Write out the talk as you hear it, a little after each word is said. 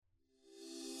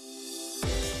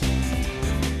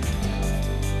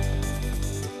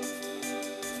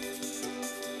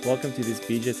Welcome to this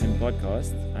BJSM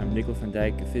podcast. I'm Nicole van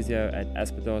Dijk, a physio at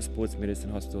Aspetar Sports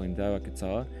Medicine Hospital in Doha,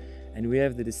 Qatar, and we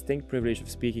have the distinct privilege of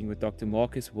speaking with Dr.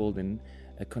 Markus Waldén,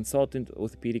 a consultant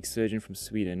orthopedic surgeon from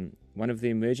Sweden, one of the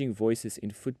emerging voices in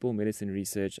football medicine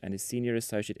research and a senior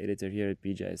associate editor here at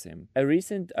BJSM. A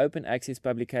recent open access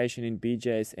publication in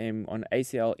BJSM on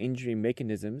ACL injury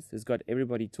mechanisms has got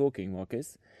everybody talking,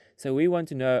 Markus. So we want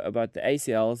to know about the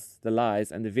ACLs, the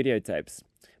lies, and the videotapes.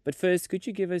 But first, could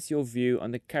you give us your view on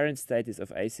the current status of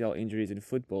ACL injuries in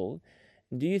football?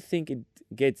 Do you think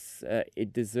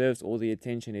it deserves all the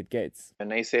attention it gets? An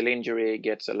ACL injury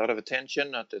gets a lot of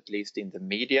attention, not at least in the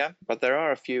media, but there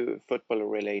are a few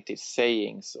football-related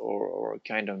sayings or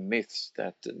kind of myths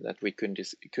that we could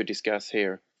discuss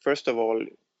here. First of all,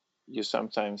 you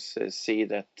sometimes see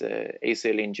that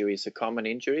ACL injury is a common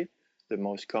injury, the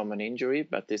most common injury,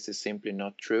 but this is simply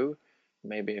not true.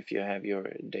 Maybe if you have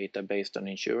your data based on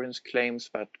insurance claims,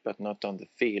 but not on the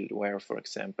field, where, for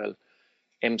example,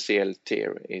 MCL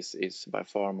tear is by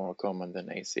far more common than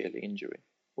ACL injury.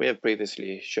 We have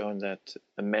previously shown that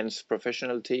a men's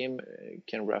professional team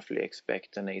can roughly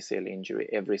expect an ACL injury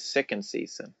every second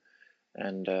season,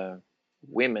 and a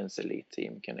women's elite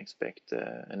team can expect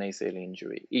an ACL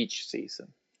injury each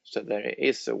season. So there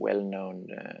is a well-known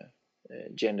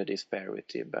gender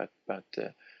disparity, but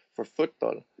for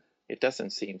football, it doesn't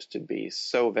seem to be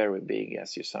so very big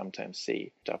as you sometimes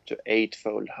see, up to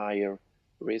 8-fold higher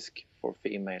risk for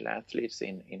female athletes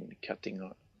in cutting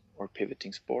or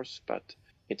pivoting sports, but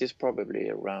it is probably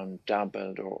around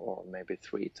doubled or maybe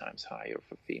 3 times higher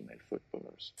for female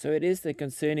footballers. So it is a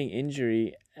concerning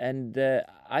injury, and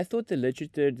I thought the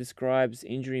literature describes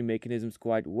injury mechanisms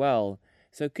quite well.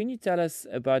 So can you tell us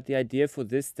about the idea for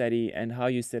this study and how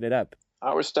you set it up?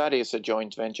 Our study is a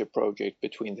joint venture project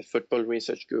between the Football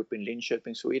Research Group in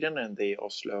Linköping, Sweden, and the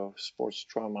Oslo Sports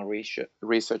Trauma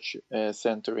Research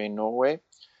Center in Norway.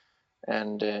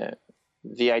 And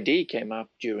the idea came up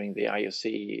during the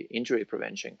IOC Injury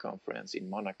Prevention Conference in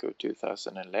Monaco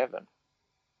 2011.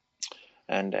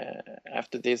 And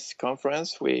after this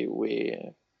conference, we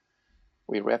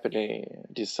rapidly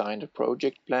designed a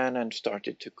project plan and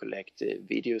started to collect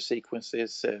video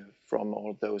sequences from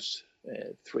all those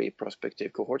 3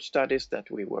 prospective cohort studies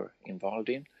that we were involved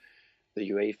in,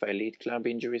 the UEFA Elite Club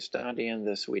Injury Study and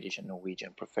the Swedish and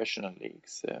Norwegian Professional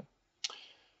Leagues.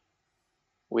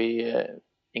 We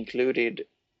included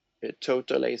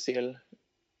total ACL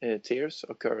tears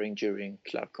occurring during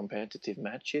club competitive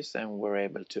matches, and were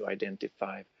able to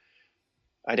identify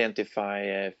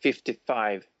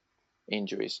 55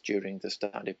 injuries during the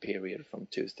study period from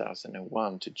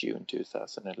 2001 to June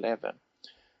 2011.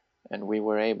 And we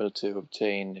were able to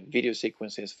obtain video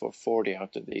sequences for 40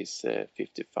 out of these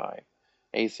 55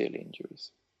 ACL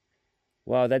injuries.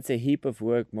 Wow, that's a heap of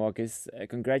work, Markus.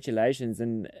 Congratulations,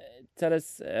 and tell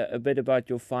us a bit about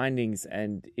your findings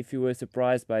and if you were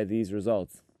surprised by these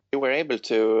results. We were able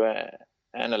to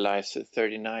analyze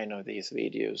 39 of these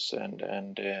videos,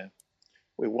 and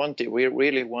we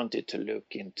really wanted to look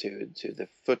into the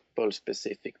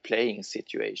football-specific playing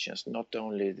situations, not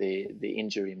only the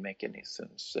injury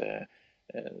mechanisms,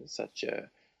 such a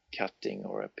cutting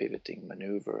or a pivoting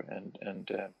maneuver, and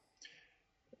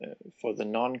for the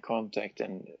non-contact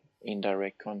and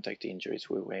indirect contact injuries,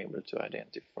 we were able to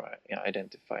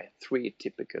identify 3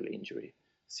 typical injury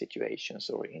situations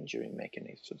or injury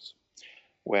mechanisms,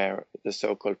 where the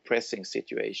so-called pressing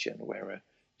situation, where a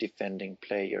defending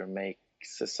player makes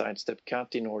a sidestep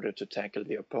cut in order to tackle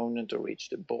the opponent or reach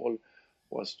the ball,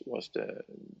 was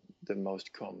the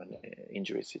most common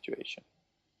injury situation.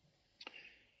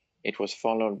 It was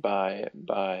followed by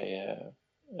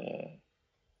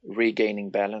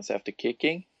regaining balance after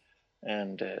kicking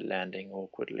and landing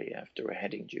awkwardly after a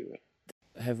heading duel.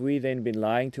 Have we then been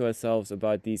lying to ourselves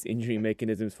about these injury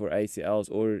mechanisms for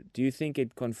ACLs, or do you think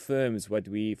it confirms what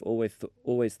we've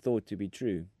always thought to be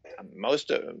true? Most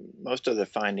of the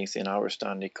findings in our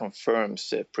study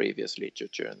confirms previous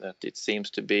literature, that it seems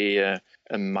to be a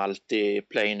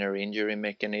multi-planar injury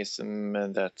mechanism,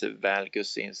 that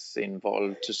valgus is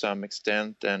involved to some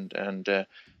extent, and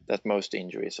that most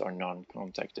injuries are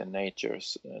non-contact in nature,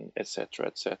 etc.,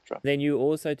 etc. Then you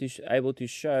also able to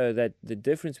show that the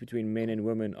difference between men and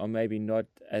women are maybe not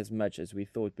as much as we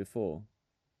thought before.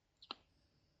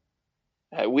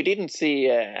 We didn't see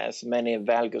as many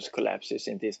valgus collapses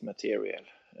in this material.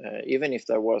 Even if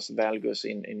there was valgus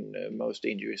in most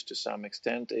injuries to some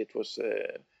extent, it was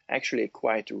actually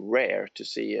quite rare to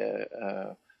see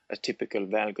a typical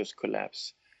valgus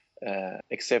collapse,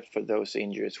 except for those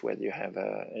injuries where you have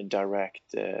a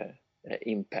direct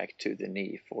impact to the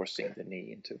knee, forcing the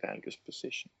knee into valgus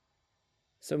position.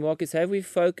 So, Markus, have we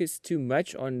focused too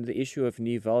much on the issue of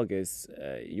knee valgus?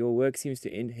 Your work seems to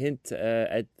hint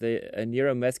at a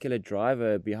neuromuscular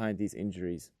driver behind these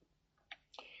injuries.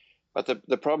 But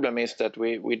the problem is that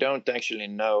we don't actually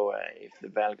know if the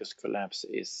valgus collapse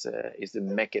is the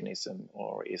mechanism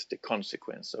or is the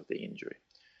consequence of the injury.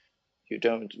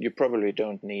 You probably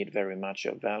don't need very much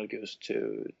of valgus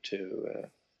to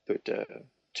put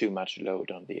too much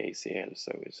load on the ACL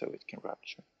so it can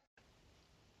rupture.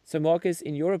 So, Markus,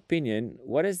 in your opinion,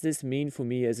 what does this mean for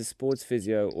me as a sports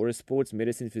physio or a sports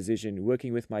medicine physician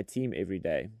working with my team every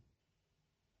day?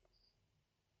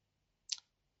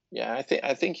 Yeah,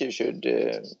 I think you should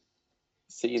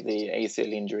see the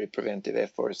ACL injury preventive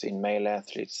efforts in male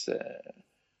athletes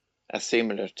as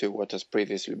similar to what has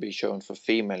previously been shown for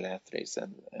female athletes,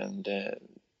 and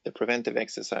the preventive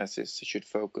exercises should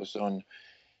focus on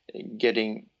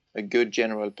getting a good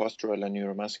general postural and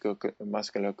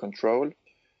neuromuscular control.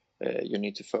 You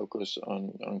need to focus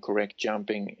on correct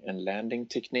jumping and landing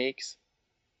techniques,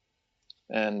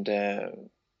 and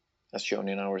as shown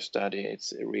in our study,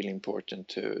 it's really important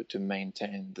to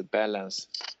maintain the balance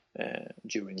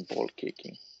during ball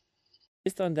kicking.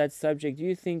 Just on that subject, do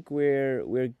you think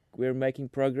we're making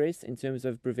progress in terms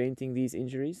of preventing these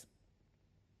injuries?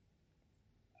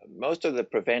 Most of the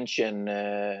prevention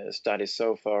studies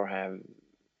so far have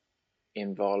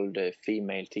involved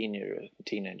female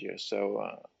teenagers, so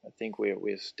I think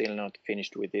we're still not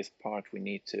finished with this part. We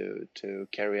need to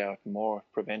carry out more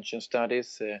prevention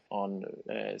studies on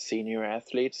senior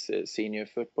athletes, senior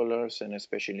footballers, and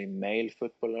especially male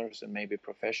footballers and maybe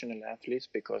professional athletes,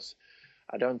 because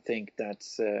I don't think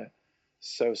that's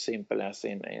so simple as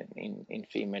in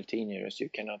female teenagers. You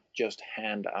cannot just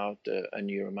hand out a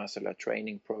neuromuscular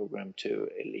training program to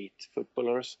elite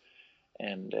footballers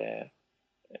and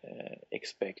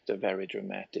expect a very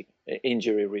dramatic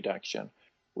injury reduction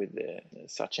with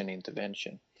such an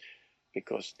intervention,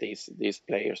 because these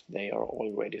players, they are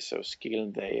already so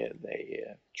skilled. They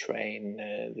train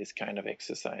this kind of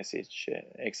exercises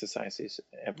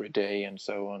every day and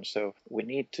so on. So we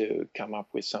need to come up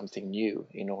with something new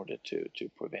in order to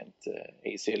prevent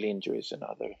ACL injuries and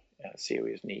other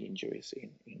serious knee injuries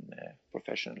in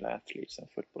professional athletes and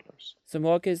footballers. So,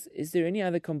 Markus, is there any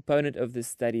other component of this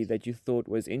study that you thought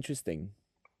was interesting?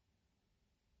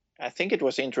 I think it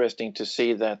was interesting to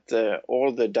see that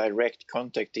all the direct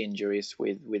contact injuries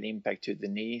with impact to the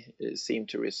knee seem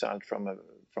to result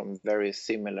from very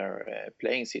similar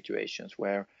playing situations,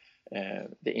 where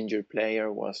the injured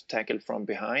player was tackled from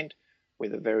behind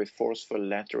with a very forceful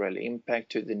lateral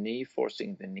impact to the knee,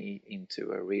 forcing the knee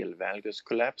into a real valgus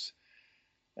collapse.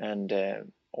 And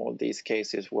all these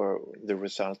cases were the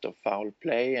result of foul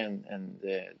play, and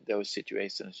those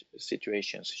situations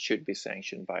should be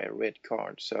sanctioned by a red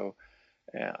card. So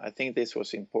I think this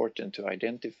was important to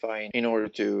identify in order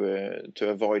to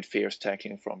avoid fierce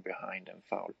tackling from behind and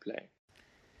foul play.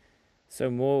 So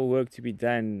more work to be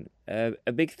done.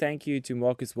 A big thank you to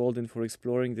Markus Waldén for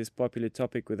exploring this popular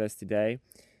topic with us today.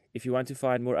 If you want to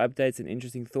find more updates and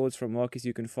interesting thoughts from Markus,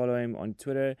 you can follow him on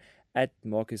Twitter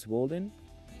 @Markus Waldén.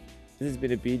 This has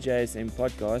been a BJSM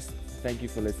podcast. Thank you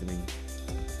for listening.